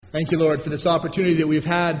Thank you, Lord, for this opportunity that we've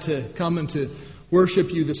had to come and to worship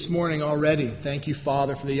you this morning already. Thank you,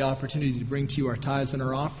 Father, for the opportunity to bring to you our tithes and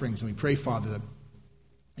our offerings. And we pray, Father, that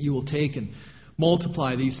you will take and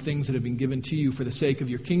multiply these things that have been given to you for the sake of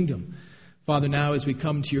your kingdom. Father, now as we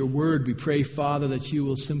come to your word, we pray, Father, that you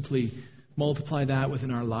will simply multiply that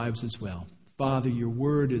within our lives as well. Father, your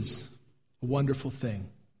word is a wonderful thing.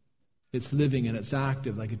 It's living and it's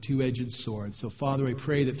active like a two-edged sword. So, Father, I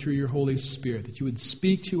pray that through your Holy Spirit that you would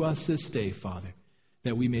speak to us this day, Father,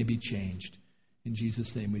 that we may be changed. In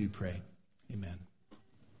Jesus' name we do pray. Amen.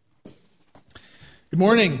 Good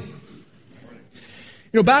morning.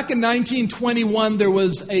 Back in 1921, there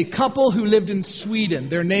was a couple who lived in Sweden.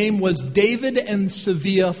 Their name was David and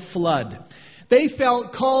Sevilla Flood. They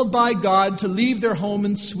felt called by God to leave their home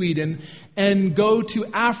in Sweden and go to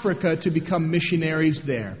Africa to become missionaries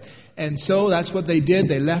there. And so that's what they did.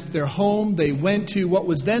 They left their home. They went to what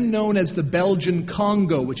was then known as the Belgian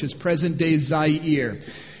Congo, which is present-day Zaire.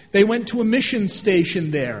 They went to a mission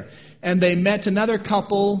station there, and they met another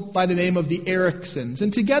couple by the name of the Ericsons.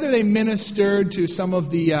 And together they ministered to some of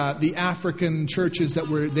the African churches that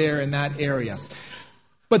were there in that area.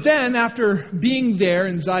 But then, after being there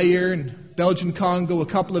in Zaire and Belgian Congo a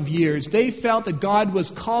couple of years, they felt that God was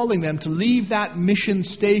calling them to leave that mission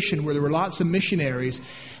station where there were lots of missionaries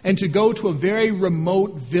and to go to a very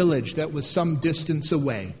remote village that was some distance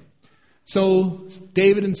away. So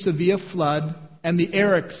David and Sevilla Flood and the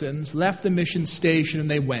Ericsons left the mission station and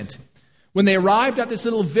they went. When they arrived at this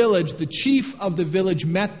little village, the chief of the village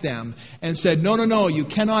met them and said, No, you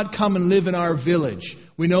cannot come and live in our village.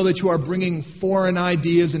 We know that you are bringing foreign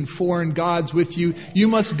ideas and foreign gods with you. You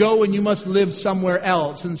must go and you must live somewhere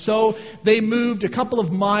else. And so they moved a couple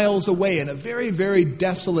of miles away in a very, very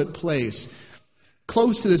desolate place,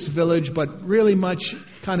 close to this village, but really much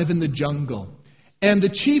kind of in the jungle. And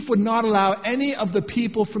the chief would not allow any of the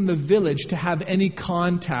people from the village to have any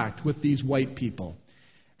contact with these white people.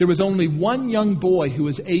 There was only one young boy who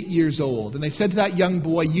was 8 years old. And they said to that young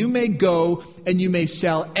boy, you may go and you may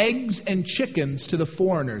sell eggs and chickens to the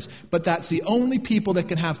foreigners, but that's the only people that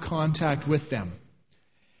can have contact with them.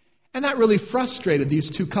 And that really frustrated these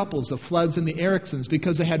two couples, the Floods and the Ericsons,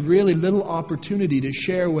 because they had really little opportunity to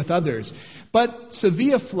share with others. But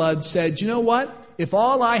Sevilla Flood said, you know what? If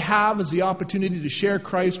all I have is the opportunity to share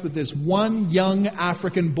Christ with this one young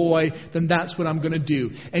African boy, then that's what I'm going to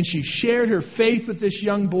do. And she shared her faith with this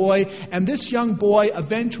young boy, and this young boy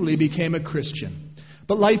eventually became a Christian.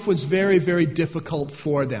 But life was very, very difficult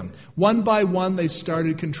for them. One by one, they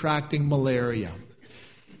started contracting malaria.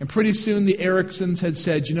 And pretty soon the Ericsons had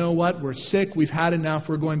said, you know what, we're sick, we've had enough,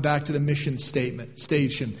 we're going back to the mission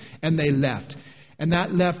station. And they left. And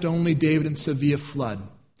that left only David and Sevilla Flood.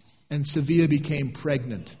 And Sevilla became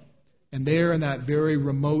pregnant. And there in that very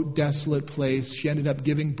remote, desolate place, she ended up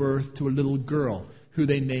giving birth to a little girl who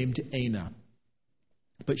they named Anna.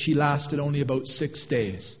 But she lasted only about 6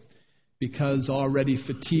 days because already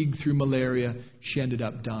fatigued through malaria, she ended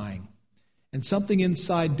up dying. And something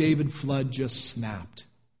inside David Flood just snapped.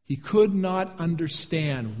 He could not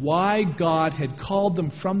understand why God had called them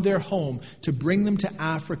from their home to bring them to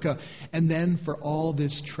Africa and then for all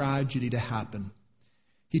this tragedy to happen.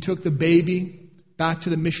 He took the baby back to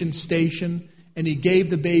the mission station and he gave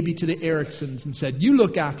the baby to the Ericsons and said, you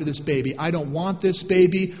look after this baby. I don't want this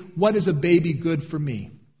baby. What is a baby good for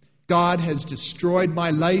me? God has destroyed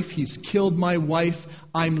my life. He's killed my wife.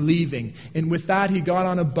 I'm leaving. And with that, he got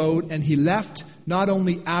on a boat and he left not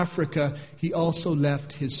only Africa, he also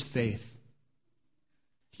left his faith.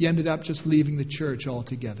 He ended up just leaving the church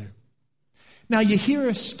altogether. Now, you hear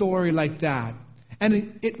a story like that,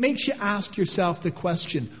 and it makes you ask yourself the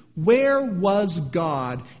question, where was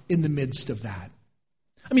God in the midst of that?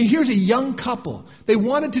 I mean, here's a young couple. They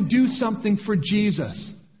wanted to do something for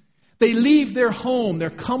Jesus. They leave their home,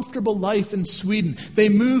 their comfortable life in Sweden. They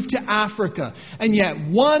move to Africa. And yet,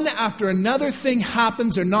 one after another thing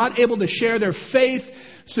happens. They're not able to share their faith.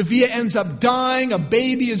 Sevilla ends up dying. A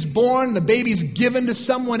baby is born. The baby's given to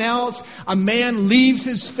someone else. A man leaves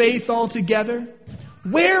his faith altogether.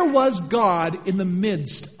 Where was God in the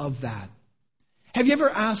midst of that? Have you ever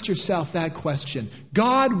asked yourself that question?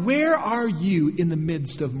 God, where are you in the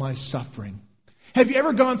midst of my suffering? Have you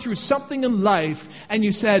ever gone through something in life and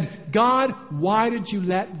you said, God, why did you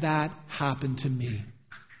let that happen to me?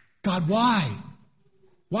 God, why?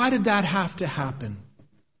 Why did that have to happen?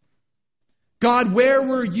 God, where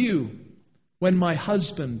were you when my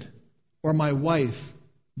husband or my wife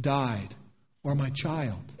died or my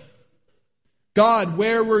child? God,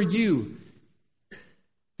 where were you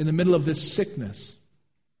in the middle of this sickness?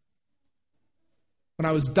 When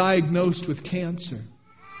I was diagnosed with cancer?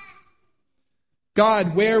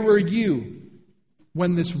 God, where were you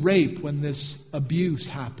when this rape, when this abuse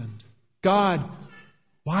happened? God,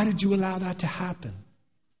 why did you allow that to happen?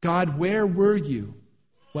 God, where were you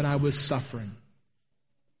when I was suffering?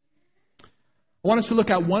 I want us to look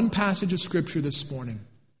at one passage of Scripture this morning.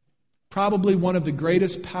 Probably one of the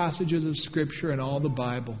greatest passages of Scripture in all the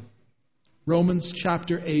Bible. Romans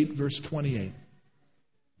chapter 8, verse 28.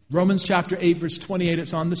 Romans chapter 8, verse 28.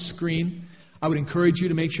 It's on the screen. I would encourage you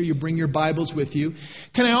to make sure you bring your Bibles with you.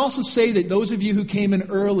 Can I also say that those of you who came in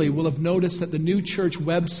early will have noticed that the new church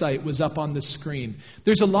website was up on the screen.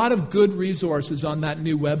 There's a lot of good resources on that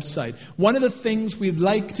new website. One of the things we'd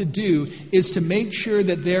like to do is to make sure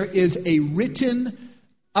that there is a written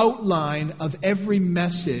outline of every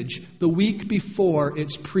message the week before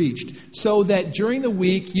it's preached, so that during the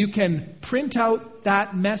week you can print out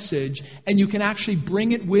that message and you can actually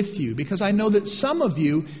bring it with you, because I know that some of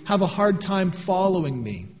you have a hard time following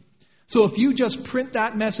me. So if you just print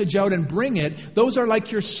that message out and bring it, those are like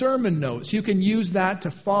your sermon notes. You can use that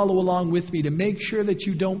to follow along with me to make sure that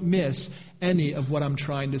you don't miss any of what I'm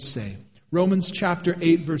trying to say. Romans chapter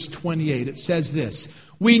 8, verse 28, it says this: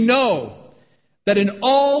 "We know that in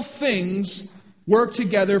all things work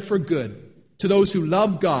together for good to those who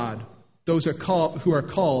love God, those who are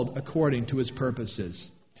called according to His purposes."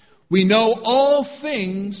 We know all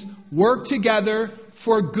things work together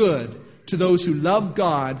for good to those who love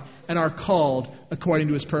God and are called according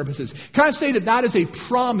to His purposes. Can I say that that is a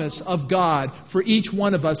promise of God for each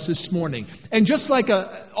one of us this morning? And just like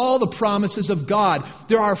all the promises of God,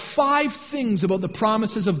 there are 5 things about the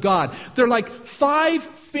promises of God. They're like 5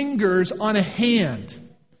 fingers on a hand.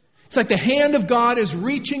 It's like the hand of God is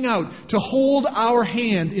reaching out to hold our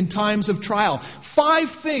hand in times of trial. 5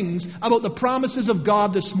 things about the promises of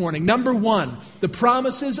God this morning. Number 1, the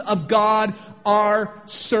promises of God are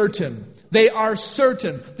certain. They are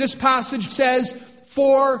certain. This passage says,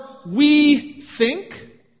 "For we think."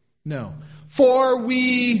 No. "For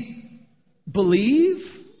we believe."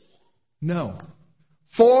 No.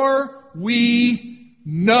 "For we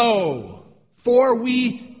know." For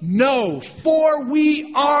we know. For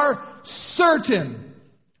we are certain.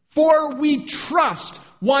 For we trust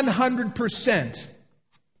 100%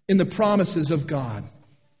 in the promises of God.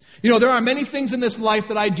 You know, there are many things in this life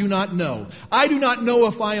that I do not know. I do not know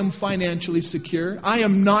if I am financially secure. I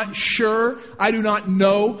am not sure. I do not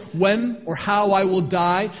know when or how I will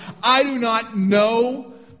die. I do not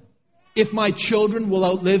know if my children will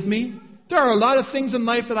outlive me. There are a lot of things in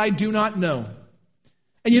life that I do not know.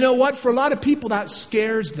 And you know what? For a lot of people, that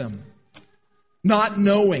scares them. Not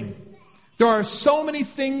knowing. There are so many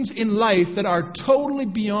things in life that are totally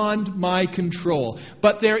beyond my control.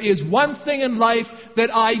 But there is one thing in life that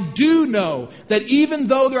I do know. That even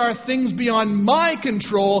though there are things beyond my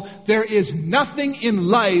control, there is nothing in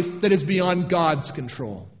life that is beyond God's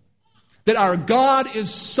control. That our God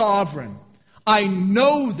is sovereign. I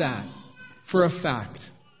know that for a fact.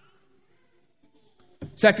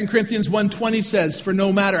 2 Corinthians 1:20 says, "For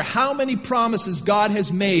no matter how many promises God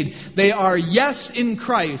has made, they are yes in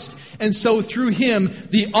Christ, and so through Him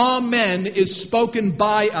the Amen is spoken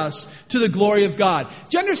by us to the glory of God."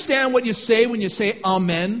 Do you understand what you say when you say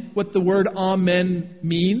Amen? What the word Amen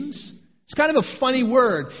means? It's kind of a funny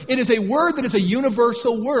word. It is a word that is a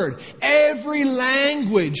universal word. Every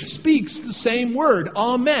language speaks the same word,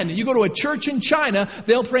 Amen. You go to a church in China,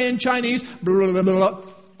 they'll pray in Chinese, blah, blah, blah, blah,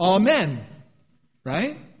 Amen.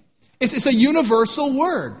 Right? It's a universal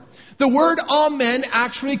word. The word Amen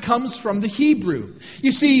actually comes from the Hebrew.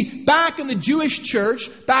 You see, back in the Jewish church,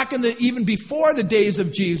 even before the days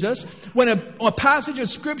of Jesus, when a passage of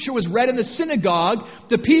Scripture was read in the synagogue,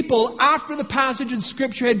 the people, after the passage of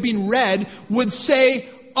Scripture had been read, would say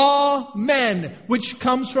Amen, which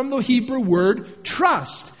comes from the Hebrew word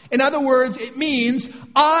trust. In other words, it means,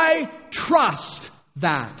 I trust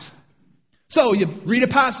that. So you read a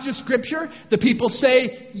passage of Scripture, the people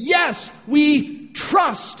say, yes, we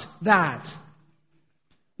trust that.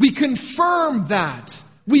 We confirm that.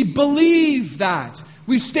 We believe that.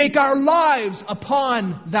 We stake our lives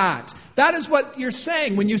upon that. That is what you're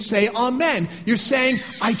saying when you say Amen. You're saying,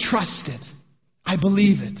 I trust it. I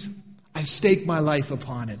believe it. I stake my life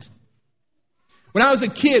upon it. When I was a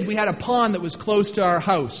kid, we had a pond that was close to our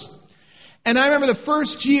house. And I remember the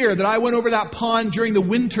first year that I went over that pond during the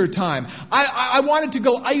winter time. I wanted to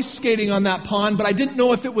go ice skating on that pond, but I didn't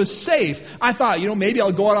know if it was safe. I thought, maybe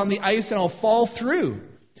I'll go out on the ice and I'll fall through.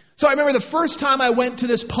 So I remember the first time I went to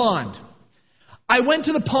this pond. I went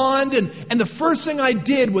to the pond, and the first thing I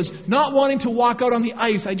did was, not wanting to walk out on the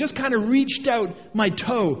ice, I just kind of reached out my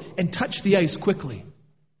toe and touched the ice quickly.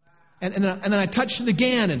 And then I touched it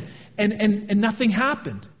again, and nothing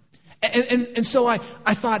happened. And so I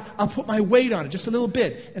thought, I'll put my weight on it just a little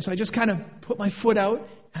bit. And so I just kind of put my foot out,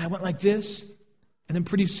 and I went like this. And then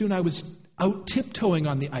pretty soon I was out tiptoeing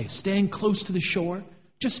on the ice, staying close to the shore,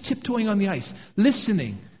 just tiptoeing on the ice,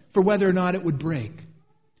 listening for whether or not it would break.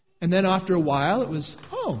 And then after a while, it was,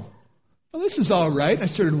 well, this is all right. I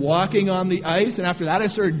started walking on the ice, and after that I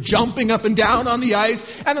started jumping up and down on the ice,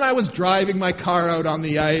 and then I was driving my car out on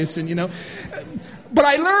the ice, and But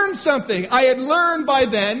I learned something. I had learned by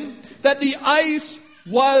then that the ice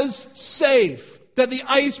was safe, that the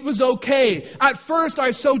ice was okay. At first,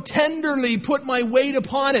 I so tenderly put my weight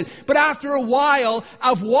upon it, but after a while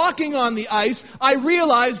of walking on the ice, I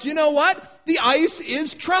realized, you know what? The ice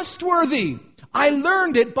is trustworthy. I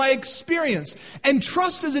learned it by experience. And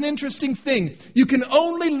trust is an interesting thing. You can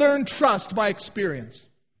only learn trust by experience,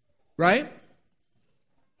 right?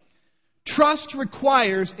 Trust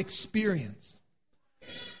requires experience.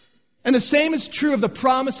 And the same is true of the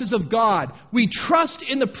promises of God. We trust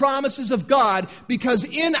in the promises of God because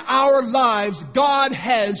in our lives, God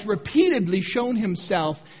has repeatedly shown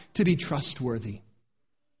himself to be trustworthy.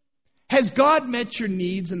 Has God met your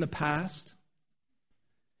needs in the past?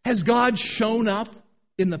 Has God shown up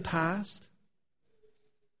in the past?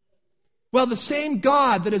 Well, the same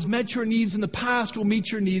God that has met your needs in the past will meet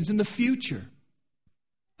your needs in the future.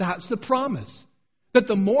 That's the promise. That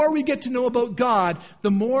the more we get to know about God, the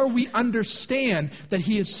more we understand that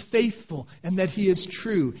he is faithful and that he is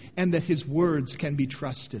true and that his words can be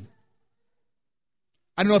trusted.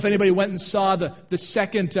 I don't know if anybody went and saw the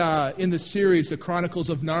second in the series, The Chronicles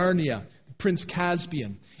of Narnia, Prince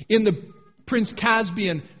Caspian. In the Prince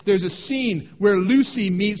Caspian, there's a scene where Lucy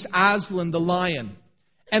meets Aslan the lion.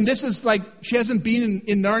 And this is like, she hasn't been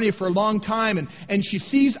in Narnia for a long time, and she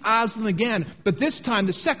sees Aslan again. But this time,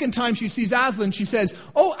 the second time she sees Aslan, she says,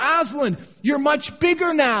 "Oh, Aslan, you're much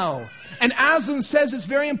bigger now." And Aslan says this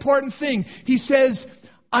very important thing. He says,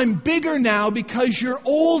 "I'm bigger now because you're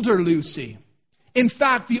older, Lucy. In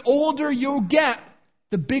fact, the older you'll get,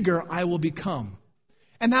 the bigger I will become."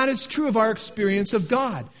 And that is true of our experience of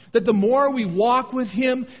God. That the more we walk with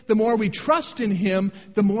him, the more we trust in him,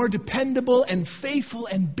 the more dependable and faithful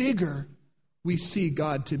and bigger we see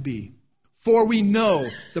God to be. For we know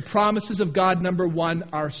the promises of God, number one,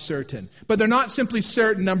 are certain. But they're not simply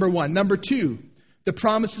certain, number one. Number two, the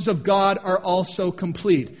promises of God are also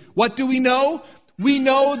complete. What do we know? We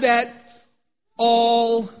know that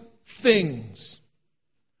all things.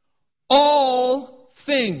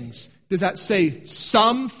 Does that say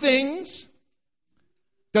some things?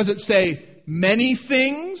 Does it say many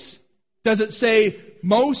things? Does it say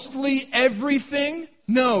mostly everything?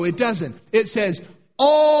 No, it doesn't. It says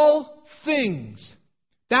all things.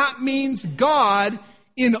 That means God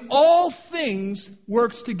in all things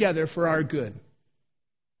works together for our good.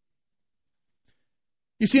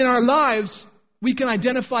 You see, in our lives, we can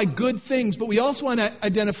identify good things, but we also want to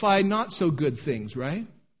identify not so good things, right?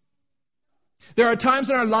 There are times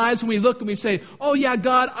in our lives when we look and we say, "Oh yeah,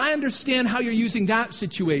 God, I understand how you're using that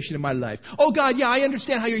situation in my life. Oh God, yeah, I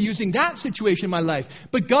understand how you're using that situation in my life.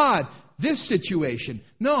 But God, this situation,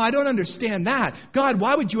 no, I don't understand that. God,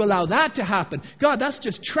 why would you allow that to happen? God, that's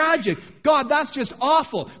just tragic. God, that's just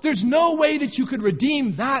awful. There's no way that you could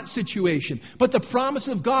redeem that situation." But the promise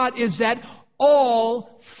of God is that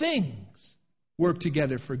all things work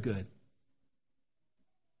together for good.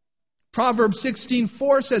 Proverbs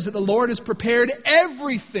 16:4 says that the Lord has prepared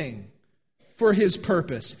everything for his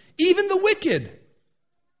purpose, even the wicked,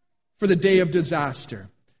 for the day of disaster.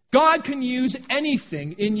 God can use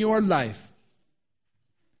anything in your life.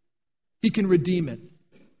 He can redeem it.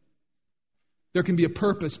 There can be a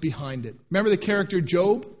purpose behind it. Remember the character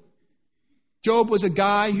Job? Job was a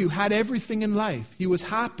guy who had everything in life. He was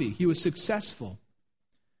happy. He was successful.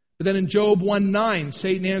 But then in Job 1:9,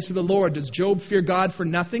 Satan answered the Lord, "Does Job fear God for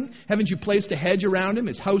nothing? Haven't you placed a hedge around him,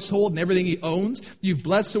 his household, and everything he owns? You've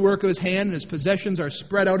blessed the work of his hand, and his possessions are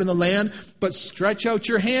spread out in the land. But stretch out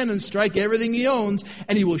your hand and strike everything he owns,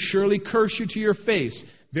 and he will surely curse you to your face."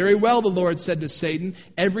 "Very well," the Lord said to Satan,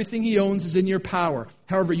 "everything he owns is in your power.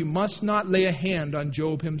 However, you must not lay a hand on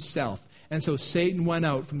Job himself." And so Satan went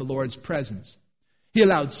out from the Lord's presence. He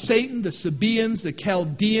allowed Satan, the Sabaeans, the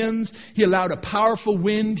Chaldeans, he allowed a powerful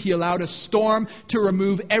wind, he allowed a storm to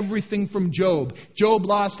remove everything from Job. Job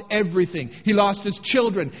lost everything. He lost his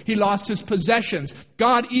children. He lost his possessions.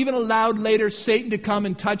 God even allowed later Satan to come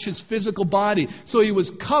and touch his physical body, so he was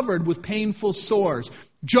covered with painful sores.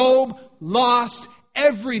 Job lost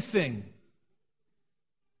everything.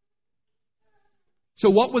 So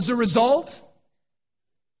what was the result?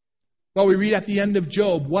 Well, we read at the end of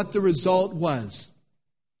Job what the result was.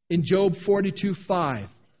 In Job 42:5,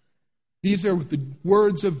 These are the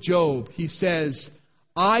words of Job. He says,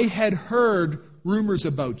 I had heard rumors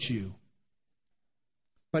about you,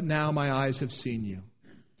 but now my eyes have seen you.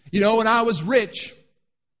 You know, when I was rich,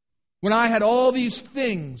 when I had all these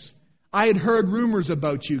things, I had heard rumors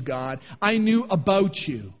about you, God. I knew about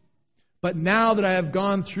you. But now that I have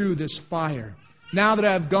gone through this fire, now that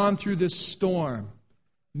I have gone through this storm,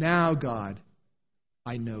 now, God,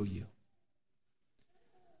 I know you.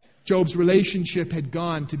 Job's relationship had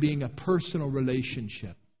gone to being a personal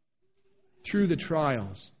relationship through the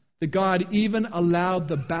trials. That God even allowed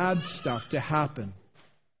the bad stuff to happen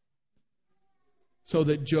so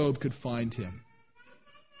that Job could find him.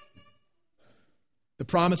 The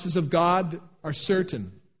promises of God are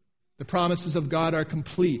certain. The promises of God are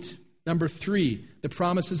complete. Number 3, the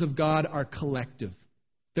promises of God are collective.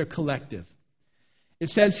 They're collective. It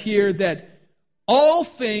says here that all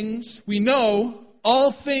things, we know,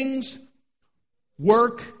 all things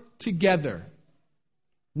work together.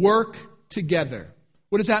 Work together.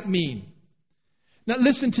 What does that mean? Now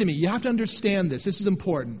listen to me. You have to understand this. This is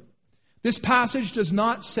important. This passage does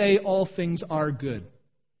not say all things are good.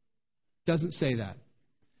 It doesn't say that.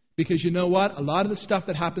 Because you know what? A lot of the stuff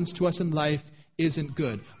that happens to us in life isn't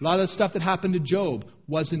good. A lot of the stuff that happened to Job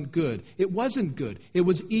wasn't good. It wasn't good. It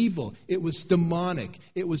was evil. It was demonic.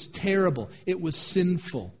 It was terrible. It was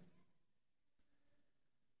sinful.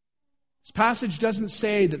 This passage doesn't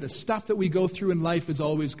say that the stuff that we go through in life is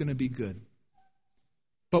always going to be good.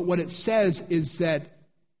 But what it says is that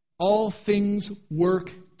all things work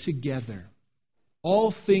together.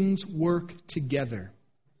 All things work together.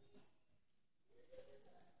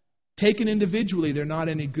 Taken individually, they're not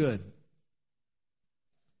any good.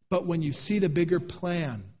 But when you see the bigger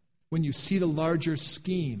plan, when you see the larger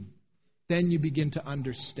scheme, then you begin to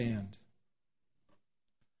understand.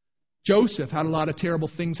 Joseph had a lot of terrible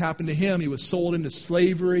things happen to him. He was sold into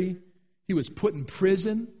slavery. He was put in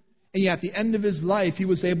prison. And yet at the end of his life, he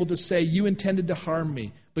was able to say, you intended to harm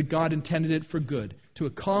me, but God intended it for good, to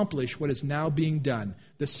accomplish what is now being done,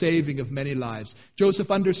 the saving of many lives. Joseph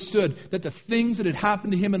understood that the things that had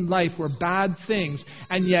happened to him in life were bad things,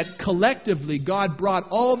 and yet collectively God brought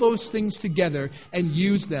all those things together and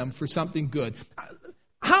used them for something good.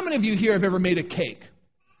 How many of you here have ever made a cake?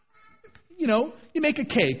 You know, you make a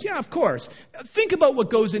cake. Yeah, of course. Think about what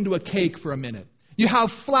goes into a cake for a minute. You have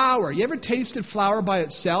flour. You ever tasted flour by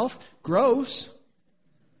itself? Gross.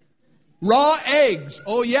 Raw eggs.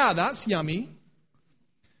 Oh yeah, that's yummy.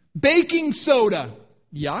 Baking soda.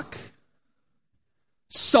 Yuck.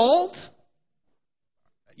 Salt.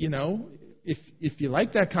 You know, if you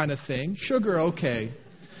like that kind of thing. Sugar, okay.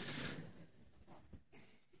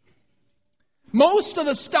 Most of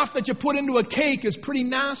the stuff that you put into a cake is pretty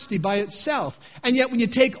nasty by itself. And yet when you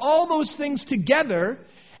take all those things together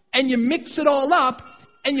and you mix it all up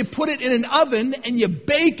and you put it in an oven and you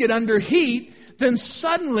bake it under heat, then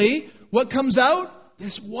suddenly what comes out?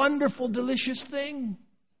 This wonderful, delicious thing.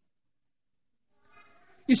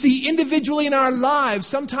 You see, individually in our lives,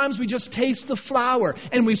 sometimes we just taste the flour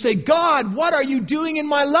and we say, God, what are you doing in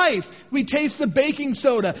my life? We taste the baking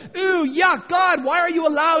soda. Ooh, yuck, God, why are you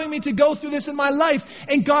allowing me to go through this in my life?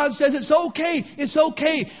 And God says, it's okay, it's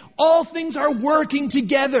okay. All things are working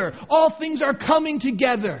together. All things are coming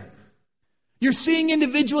together. You're seeing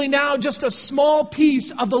individually now just a small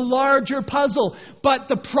piece of the larger puzzle. But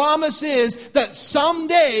the promise is that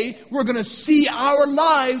someday we're going to see our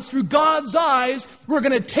lives through God's eyes. We're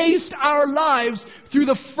going to taste our lives through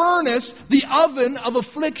the furnace, the oven of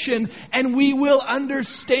affliction, and we will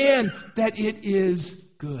understand that it is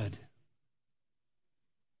good.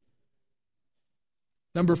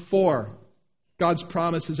 Number 4, God's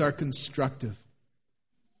promises are constructive.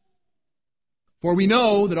 For we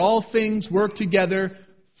know that all things work together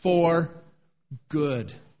for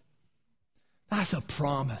good. That's a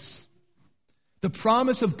promise. The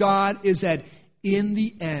promise of God is that in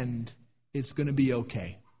the end, it's going to be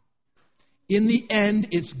okay. In the end,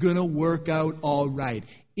 it's going to work out all right.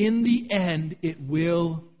 In the end, it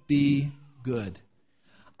will be good.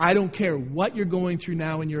 I don't care what you're going through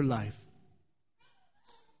now in your life.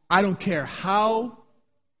 I don't care how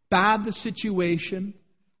bad the situation,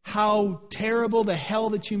 how terrible the hell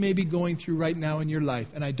that you may be going through right now in your life.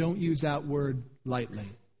 And I don't use that word lightly.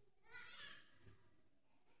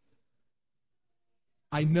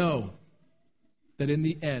 I know that in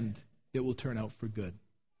the end, it will turn out for good.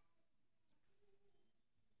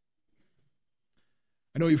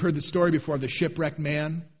 I know you've heard the story before. The shipwrecked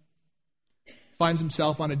man finds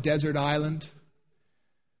himself on a desert island.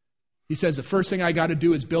 He says, the first thing I got to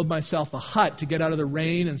do is build myself a hut to get out of the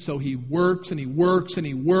rain. And so he works and he works and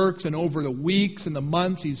he works. And over the weeks and the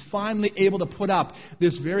months, he's finally able to put up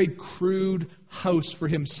this very crude house for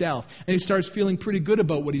himself. And he starts feeling pretty good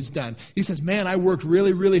about what he's done. He says, man, I worked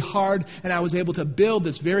really, really hard and I was able to build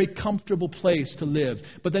this very comfortable place to live.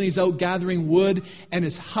 But then he's out gathering wood and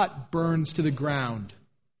his hut burns to the ground.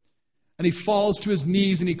 And he falls to his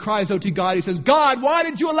knees and he cries out to God. He says, God, why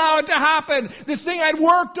did you allow it to happen? This thing I'd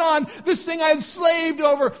worked on, this thing I'd slaved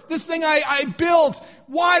over, this thing I built,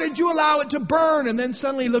 why did you allow it to burn? And then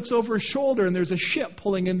suddenly he looks over his shoulder and there's a ship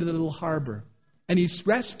pulling into the little harbor. And he's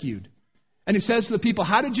rescued. And he says to the people,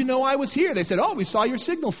 how did you know I was here? They said, oh, we saw your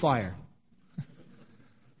signal fire.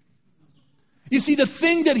 You see, the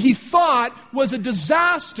thing that he thought was a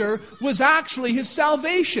disaster was actually his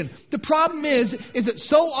salvation. The problem is that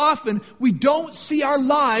so often we don't see our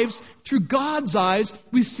lives through God's eyes.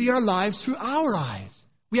 We see our lives through our eyes.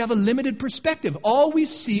 We have a limited perspective. All we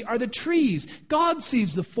see are the trees. God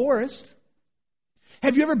sees the forest.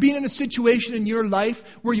 Have you ever been in a situation in your life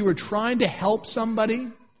where you were trying to help somebody,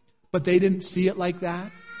 but they didn't see it like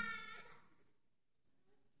that?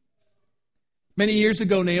 Many years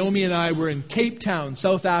ago, Naomi and I were in Cape Town,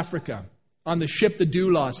 South Africa, on the ship, the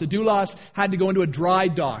Doulos. The Doulos had to go into a dry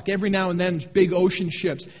dock. Every now and then, big ocean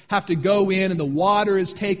ships have to go in, and the water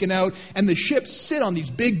is taken out, and the ships sit on these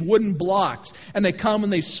big wooden blocks, and they come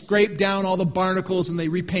and they scrape down all the barnacles, and they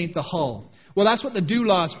repaint the hull. Well, that's what the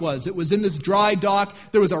Doulos was. It was in this dry dock.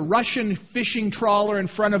 There was a Russian fishing trawler in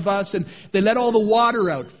front of us, and they let all the water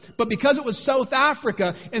out. But because it was South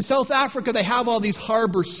Africa, in South Africa they have all these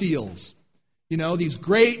harbor seals. You know, these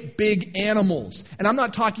great big animals. And I'm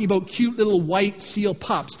not talking about cute little white seal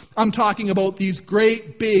pups. I'm talking about these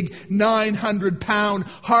great big 900-pound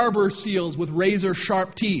harbor seals with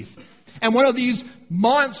razor-sharp teeth. And one of these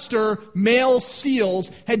monster male seals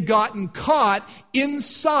had gotten caught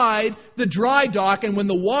inside the dry dock. And when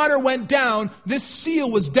the water went down, this seal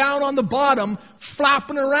was down on the bottom,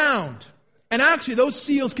 flapping around. And actually, those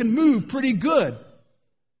seals can move pretty good.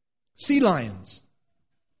 Sea lions.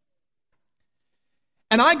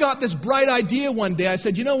 And I got this bright idea one day. I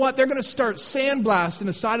said, you know what? They're going to start sandblasting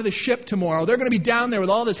the side of the ship tomorrow. They're going to be down there with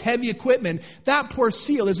all this heavy equipment. That poor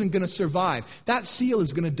seal isn't going to survive. That seal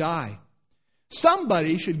is going to die.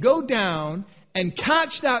 Somebody should go down and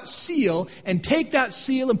catch that seal and take that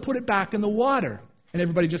seal and put it back in the water. And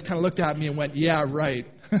everybody just kind of looked at me and went, yeah, right.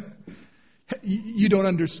 You don't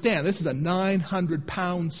understand. This is a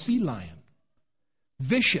 900-pound sea lion.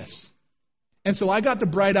 Vicious. And so I got the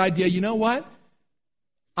bright idea, you know what?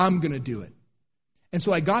 I'm going to do it. And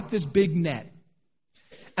so I got this big net.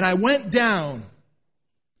 And I went down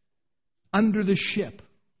under the ship.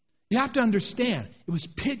 You have to understand, it was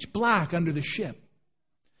pitch black under the ship.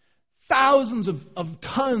 Thousands of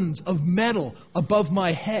tons of metal above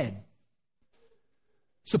my head,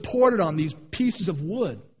 supported on these pieces of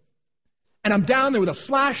wood. And I'm down there with a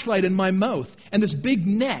flashlight in my mouth and this big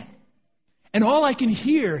net. And all I can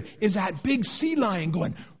hear is that big sea lion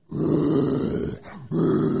going,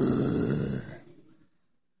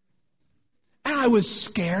 and I was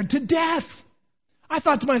scared to death. I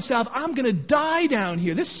thought to myself, I'm going to die down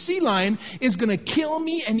here. This sea lion is going to kill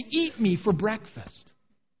me and eat me for breakfast.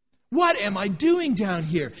 What am I doing down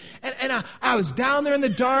here? And I was down there in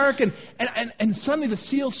the dark, and suddenly the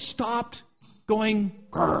seal stopped going,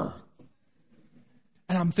 grr.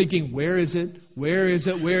 And I'm thinking, where is it? Where is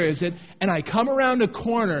it? Where is it? And I come around a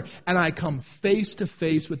corner, and I come face to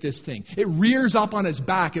face with this thing. It rears up on its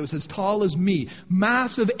back. It was as tall as me.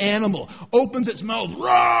 Massive animal. Opens its mouth.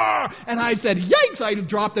 Roar! And I said, yikes! I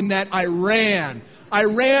dropped the net. I ran. I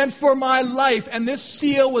ran for my life. And this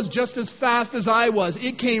seal was just as fast as I was.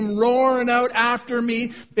 It came roaring out after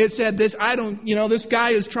me. It said, this guy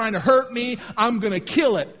is trying to hurt me. I'm going to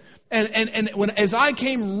kill it. And as I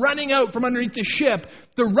came running out from underneath the ship,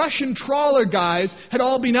 the Russian trawler guys had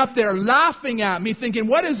all been up there laughing at me, thinking,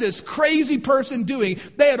 what is this crazy person doing?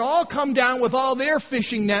 They had all come down with all their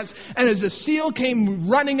fishing nets, and as the seal came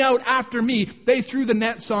running out after me, they threw the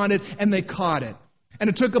nets on it, and they caught it. And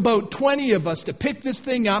it took about 20 of us to pick this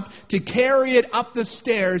thing up, to carry it up the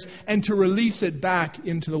stairs, and to release it back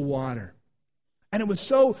into the water. And it was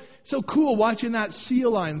so cool watching that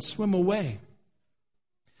seal lion swim away.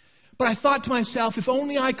 But I thought to myself, if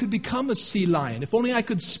only I could become a sea lion, if only I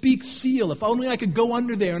could speak seal, if only I could go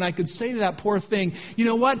under there and I could say to that poor thing, you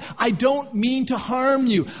know what? I don't mean to harm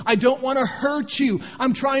you. I don't want to hurt you.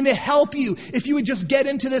 I'm trying to help you. If you would just get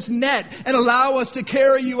into this net and allow us to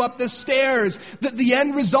carry you up the stairs, the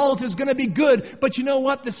end result is going to be good. But you know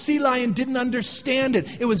what? The sea lion didn't understand it.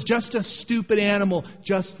 It was just a stupid animal,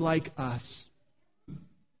 just like us.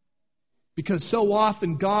 Because so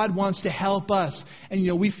often God wants to help us.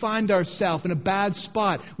 And we find ourselves in a bad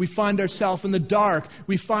spot. We find ourselves in the dark.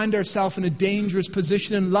 We find ourselves in a dangerous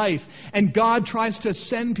position in life. And God tries to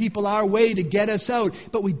send people our way to get us out.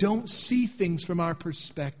 But we don't see things from our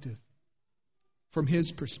perspective. From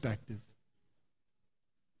His perspective.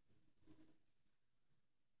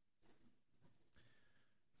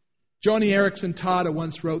 Joni Eareckson Tada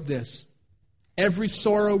once wrote this: "Every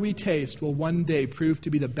sorrow we taste will one day prove to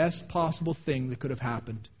be the best possible thing that could have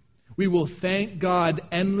happened. We will thank God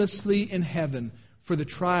endlessly in heaven for the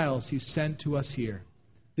trials He sent to us here.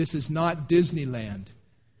 This is not Disneyland.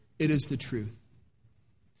 It is the truth."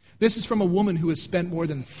 This is from a woman who has spent more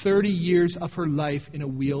than 30 years of her life in a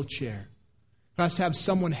wheelchair. Who has to have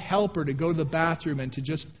someone help her to go to the bathroom and to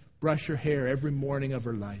just brush her hair every morning of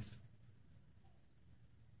her life.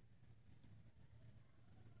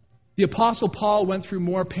 The Apostle Paul went through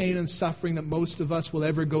more pain and suffering than most of us will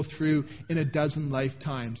ever go through in a dozen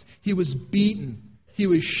lifetimes. He was beaten. He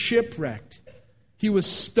was shipwrecked. He was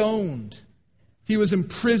stoned. He was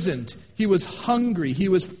imprisoned. He was hungry. He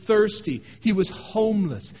was thirsty. He was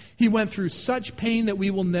homeless. He went through such pain that we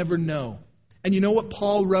will never know. And you know what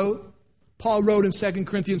Paul wrote? Paul wrote in 2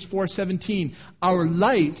 Corinthians 4:17, "Our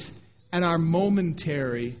light and our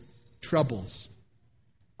momentary troubles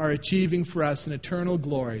are achieving for us an eternal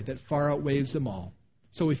glory that far outweighs them all.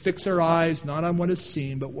 So we fix our eyes not on what is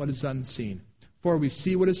seen, but what is unseen. For we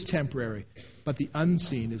see what is temporary, but the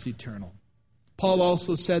unseen is eternal." Paul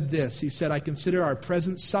also said this. He said, "I consider our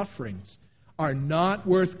present sufferings are not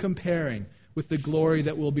worth comparing with the glory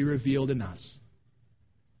that will be revealed in us."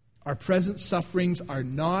 Our present sufferings are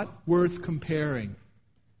not worth comparing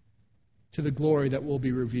to the glory that will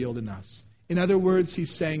be revealed in us. In other words,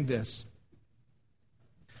 he's saying this: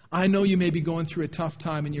 I know you may be going through a tough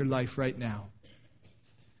time in your life right now.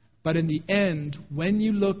 But in the end, when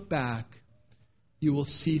you look back, you will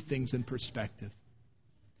see things in perspective.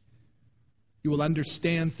 You will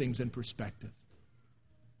understand things in perspective.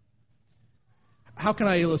 How can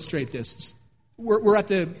I illustrate this? We're at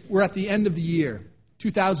the end of the year.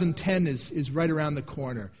 2010 is right around the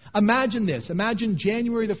corner. Imagine this. Imagine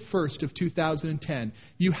January the 1st of 2010.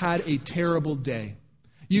 You had a terrible day.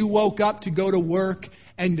 You woke up to go to work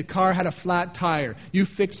and the car had a flat tire. You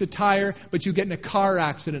fix a tire, but you get in a car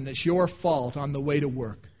accident. It's your fault on the way to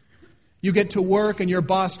work. You get to work and your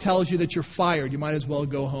boss tells you that you're fired. You might as well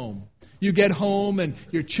go home. You get home and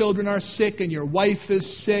your children are sick and your wife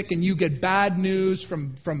is sick and you get bad news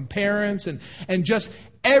from parents and just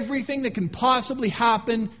everything that can possibly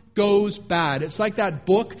happen goes bad. It's like that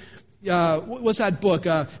book. What's that book?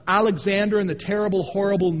 Alexander and the Terrible,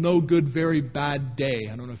 Horrible, No Good, Very Bad Day.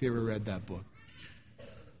 I don't know if you ever read that book.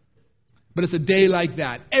 But it's a day like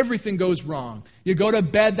that. Everything goes wrong. You go to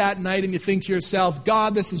bed that night and you think to yourself,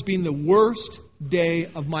 God, this has been the worst day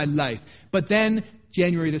of my life. But then,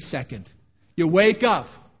 January the 2nd, you wake up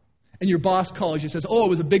and your boss calls you and says, oh, it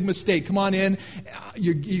was a big mistake. Come on in.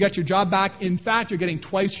 You got your job back. In fact, you're getting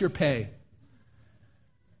twice your pay.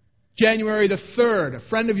 January the 3rd, a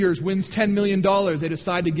friend of yours wins $10 million. They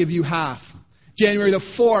decide to give you half. January the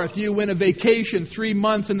 4th, you win a vacation 3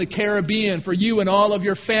 months in the Caribbean for you and all of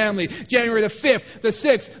your family. January the 5th, the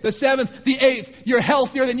 6th, the 7th, the 8th, you're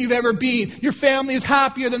healthier than you've ever been. Your family is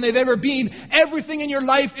happier than they've ever been. Everything in your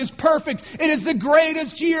life is perfect. It is the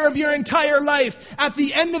greatest year of your entire life. At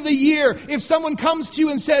the end of the year, if someone comes to you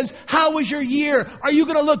and says, how was your year? Are you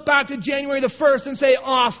going to look back to January the 1st and say,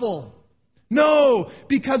 awful? No,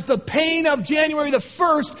 because the pain of January the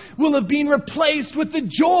 1st will have been replaced with the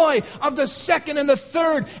joy of the 2nd and the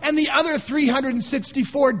 3rd and the other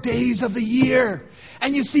 364 days of the year.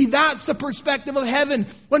 And you see, that's the perspective of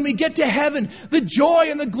heaven. When we get to heaven, the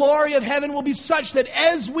joy and the glory of heaven will be such that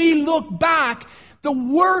as we look back,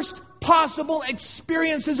 the worst possible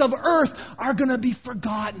experiences of earth are going to be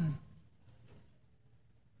forgotten.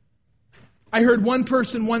 I heard one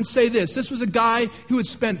person once say this. This was a guy who had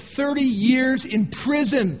spent 30 years in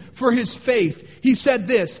prison for his faith. He said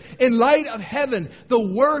this, in light of heaven,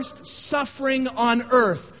 the worst suffering on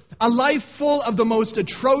earth, a life full of the most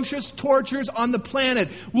atrocious tortures on the planet,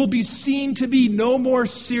 will be seen to be no more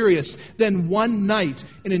serious than one night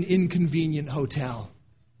in an inconvenient hotel.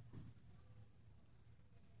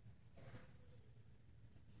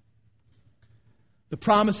 The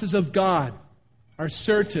promises of God are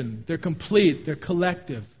certain, they're complete, they're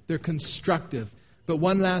collective, they're constructive. But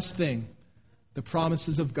one last thing, the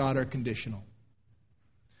promises of God are conditional.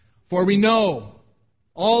 For we know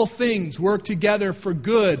all things work together for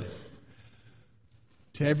good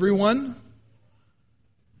to everyone,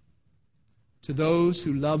 to those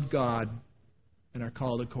who love God and are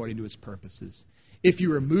called according to His purposes. If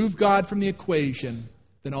you remove God from the equation,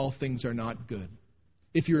 then all things are not good.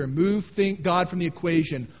 If you remove God from the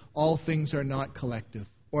equation, all things are not collective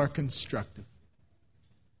or constructive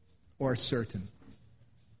or certain.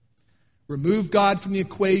 Remove God from the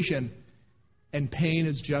equation, and pain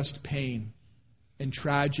is just pain, and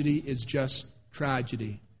tragedy is just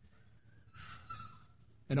tragedy.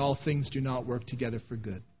 And all things do not work together for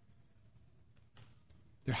good.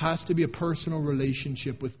 There has to be a personal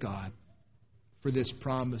relationship with God for this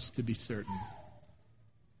promise to be certain,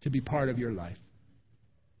 to be part of your life.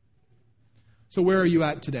 So where are you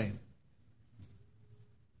at today?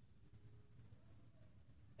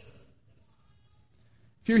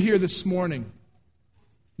 If you're here this morning,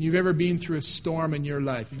 you've ever been through a storm in your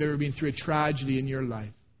life, you've ever been through a tragedy in your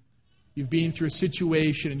life, you've been through a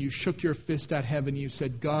situation and you shook your fist at heaven and you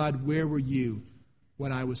said, God, where were you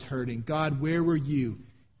when I was hurting? God, where were you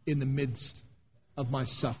in the midst of my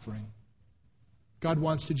suffering? God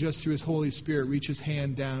wants to just through His Holy Spirit reach His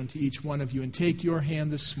hand down to each one of you and take your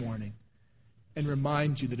hand this morning and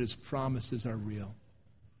remind you that His promises are real.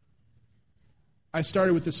 I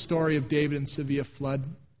started with the story of David and Sevilla flood.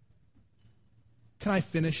 Can I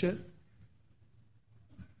finish it?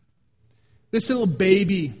 This little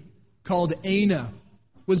baby called Anna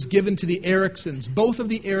was given to the Ericksons. Both of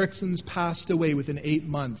the Ericksons passed away within 8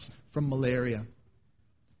 months from malaria.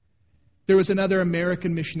 There was another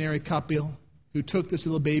American missionary couple who took this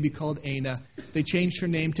little baby called Anna. They changed her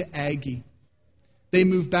name to Aggie. They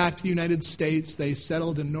moved back to the United States. They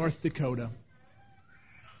settled in North Dakota.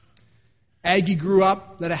 Aggie grew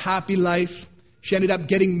up, led a happy life. She ended up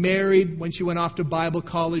getting married when she went off to Bible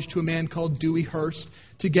college to a man called Dewey Hurst.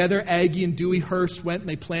 Together, Aggie and Dewey Hurst went and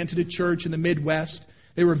they planted a church in the Midwest.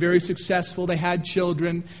 They were very successful. They had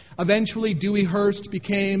children. Eventually, Dewey Hurst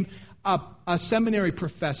became a seminary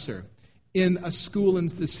professor in a school in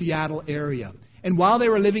the Seattle area. And while they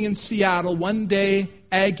were living in Seattle, one day,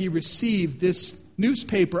 Aggie received this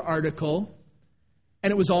newspaper article, and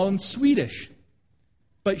it was all in Swedish.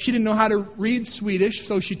 But she didn't know how to read Swedish,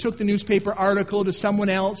 so she took the newspaper article to someone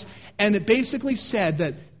else, and it basically said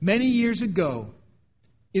that many years ago,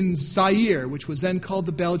 in Zaire, which was then called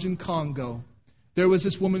the Belgian Congo, there was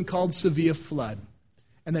this woman called Sevilla Flood,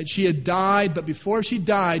 and that she had died, but before she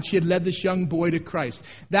died, she had led this young boy to Christ.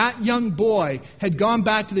 That young boy had gone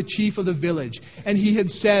back to the chief of the village, and he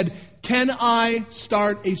had said, "Can I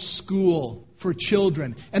start a school for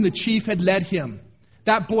children?" And the chief had led him.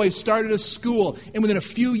 That boy started a school, and within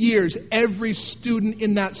a few years, every student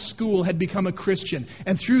in that school had become a Christian.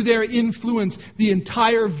 And through their influence, the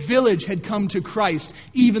entire village had come to Christ,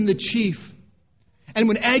 even the chief. And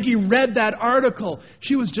when Aggie read that article,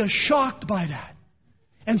 she was just shocked by that.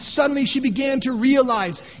 And suddenly she began to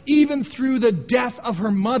realize, even through the death of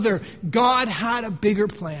her mother, God had a bigger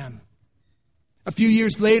plan. A few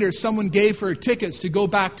years later, someone gave her tickets to go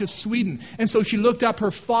back to Sweden. And so she looked up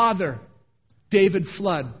her father, David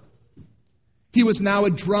Flood. He was now a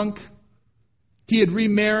drunk. He had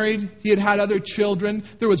remarried. He had had other children.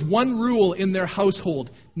 There was one rule in their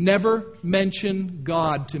household: never mention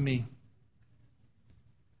God to me.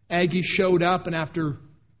 Aggie showed up, and after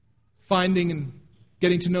finding and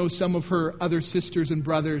getting to know some of her other sisters and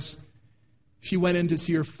brothers, she went in to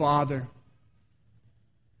see her father.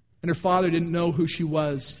 And her father didn't know who she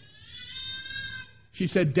was. She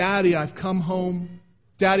said, "Daddy, I've come home.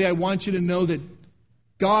 Daddy, I want you to know that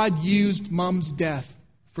God used Mom's death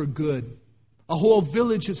for good. A whole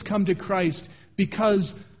village has come to Christ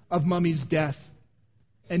because of Mommy's death."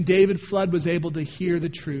 And David Flood was able to hear the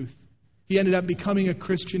truth. He ended up becoming a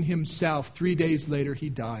Christian himself. 3 days later, he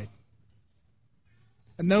died.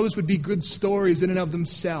 And those would be good stories in and of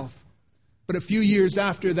themselves. But a few years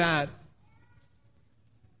after that,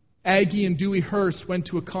 Aggie and Dewey Hurst went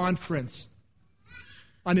to a conference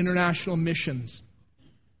on international missions.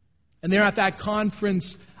 And there at that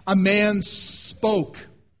conference, a man spoke.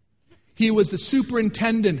 He was the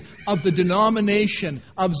superintendent of the denomination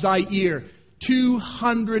of Zaire.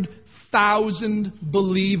 200,000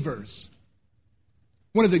 believers.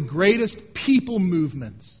 One of the greatest people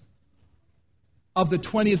movements of the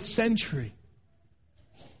 20th century.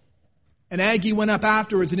 And Aggie went up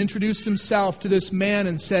afterwards and introduced himself to this man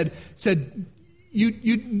and said,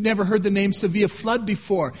 You'd never heard the name Sevilla Flood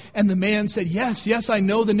before. And the man said, yes, I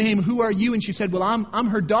know the name. Who are you? And she said, well, I'm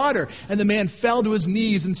her daughter. And the man fell to his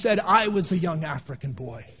knees and said, I was a young African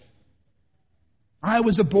boy. I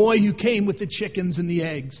was a boy who came with the chickens and the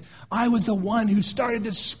eggs. I was the one who started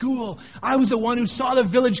this school. I was the one who saw the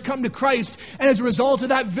village come to Christ. And as a result of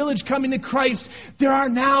that village coming to Christ, there are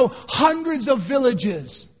now hundreds of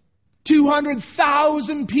villages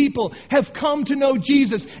 200,000 people have come to know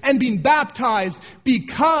Jesus and been baptized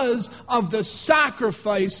because of the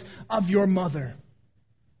sacrifice of your mother.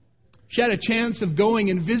 She had a chance of going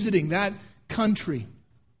and visiting that country.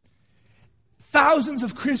 Thousands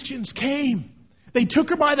of Christians came. They took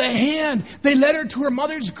her by the hand. They led her to her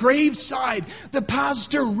mother's graveside. The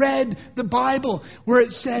pastor read the Bible where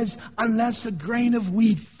it says, unless a grain of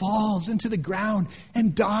wheat falls into the ground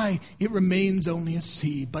and die, it remains only a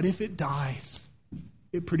seed. But if it dies,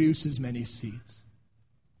 it produces many seeds.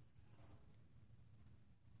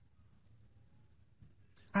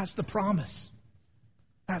 That's the promise.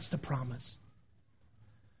 That's the promise.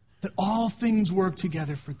 That all things work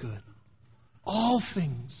together for good. All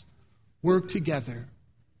things work together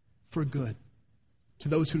for good to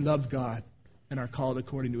those who love God and are called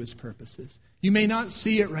according to His purposes. You may not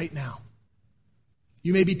see it right now.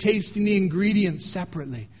 You may be tasting the ingredients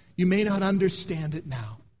separately. You may not understand it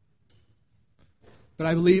now. But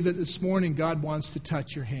I believe that this morning God wants to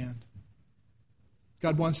touch your hand.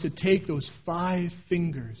 God wants to take those 5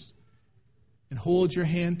 fingers and hold your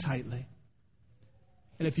hand tightly.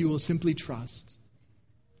 And if you will simply trust,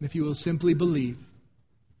 and if you will simply believe,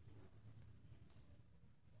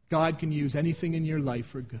 God can use anything in your life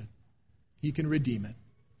for good. He can redeem it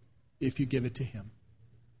if you give it to Him.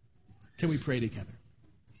 Can we pray together?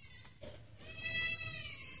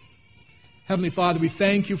 Heavenly Father, we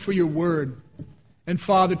thank You for Your word. And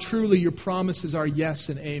Father, truly Your promises are yes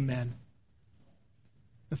and amen.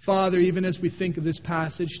 And Father, even as we think of this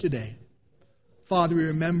passage today, Father, we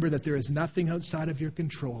remember that there is nothing outside of Your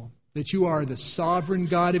control, that You are the sovereign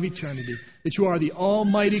God of eternity, that You are the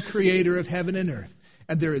almighty creator of heaven and earth,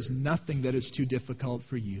 and there is nothing that is too difficult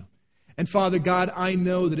for You. And Father God, I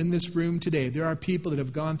know that in this room today, there are people that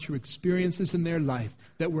have gone through experiences in their life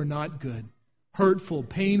that were not good. Hurtful,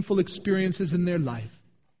 painful experiences in their life.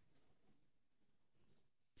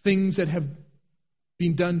 Things that have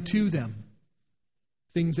been done to them.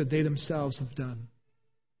 Things that they themselves have done.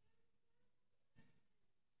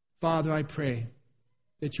 Father, I pray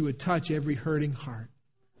that You would touch every hurting heart.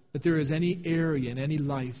 That there is any area in any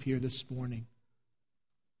life here this morning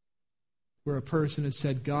where a person has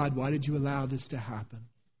said, God, why did You allow this to happen?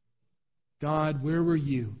 God, where were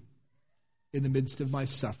You in the midst of my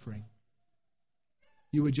suffering?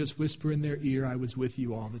 You would just whisper in their ear, I was with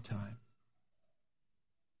you all the time.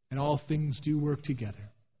 And all things do work together.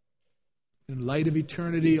 In light of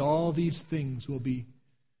eternity, all these things will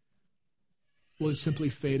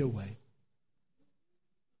simply fade away.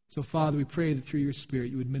 So, Father, we pray that through Your Spirit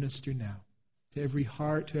You would minister now to every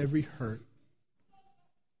heart, to every hurt.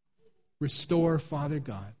 Restore, Father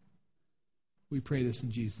God. We pray this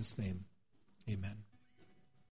in Jesus' name. Amen.